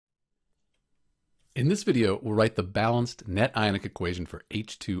In this video, we'll write the balanced net ionic equation for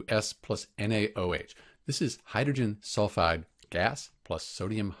H2S plus NaOH. This is hydrogen sulfide gas plus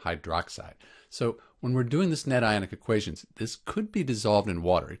sodium hydroxide. So when we're doing this net ionic equations, this could be dissolved in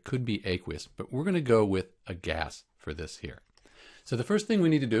water. It could be aqueous, but we're going to go with a gas for this here. So the first thing we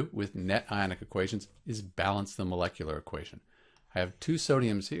need to do with net ionic equations is balance the molecular equation. I have two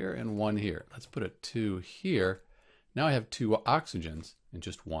sodiums here and one here. Let's put a 2 here. Now I have two oxygens and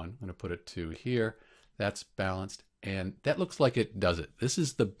just one. I'm going to put a 2 here. That's balanced, and that looks like it does it. This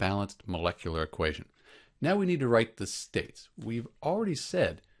is the balanced molecular equation. Now we need to write the states. We've already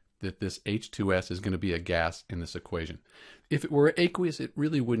said that this H2S is going to be a gas in this equation. If it were aqueous, it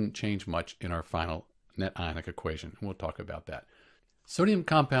really wouldn't change much in our final net ionic equation, and we'll talk about that. Sodium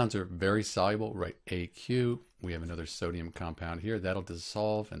compounds are very soluble. Write AQ. We have another sodium compound here. That'll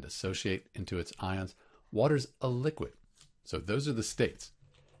dissolve and dissociate into its ions. Water's a liquid. So those are the states.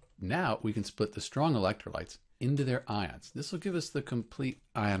 Now we can split the strong electrolytes into their ions. This will give us the complete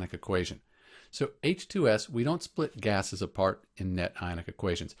ionic equation. So H2S, we don't split gases apart in net ionic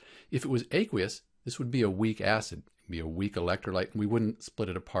equations. If it was aqueous, this would be a weak acid, be a weak electrolyte, and we wouldn't split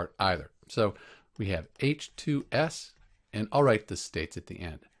it apart either. So we have H2S, and I'll write the states at the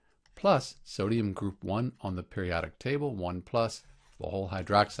end, plus sodium group 1 on the periodic table, 1 plus, the whole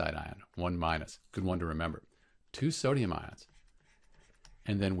hydroxide ion, 1 minus. Good one to remember. 2 sodium ions.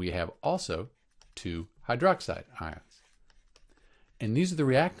 And then we have also 2 hydroxide ions. And these are the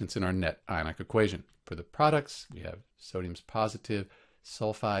reactants in our net ionic equation. For the products, we have sodium's positive,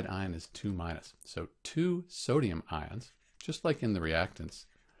 sulfide ion is 2 minus. So 2 sodium ions, just like in the reactants,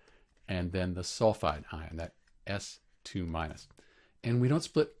 and then the sulfide ion, that S2 minus. And we don't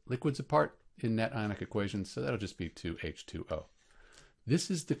split liquids apart in net ionic equations, so that'll just be 2H2O.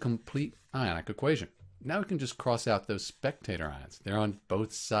 This is the complete ionic equation. Now we can just cross out those spectator ions. They're on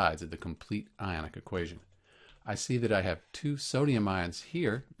both sides of the complete ionic equation. I see that I have 2 sodium ions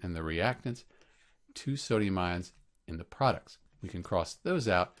here in the reactants, 2 sodium ions in the products. We can cross those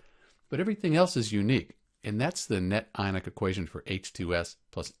out, but everything else is unique, and that's the net ionic equation for H2S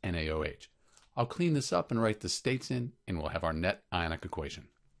plus NaOH. I'll clean this up and write the states in, and we'll have our net ionic equation.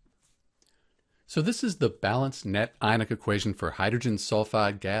 So this is the balanced net ionic equation for hydrogen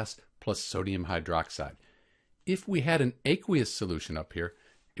sulfide gas plus sodium hydroxide. If we had an aqueous solution up here,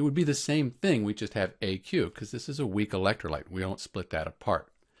 it would be the same thing. We just have AQ because this is a weak electrolyte. We don't split that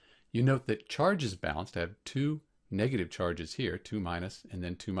apart. You note that charge is balanced. I have 2 negative charges here, 2 minus, and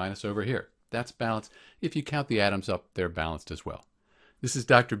then 2 minus over here. That's balanced. If you count the atoms up, they're balanced as well. This is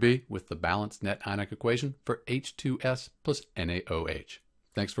Dr. B with the balanced net ionic equation for H2S plus NaOH.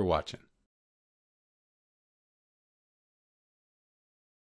 Thanks for watching.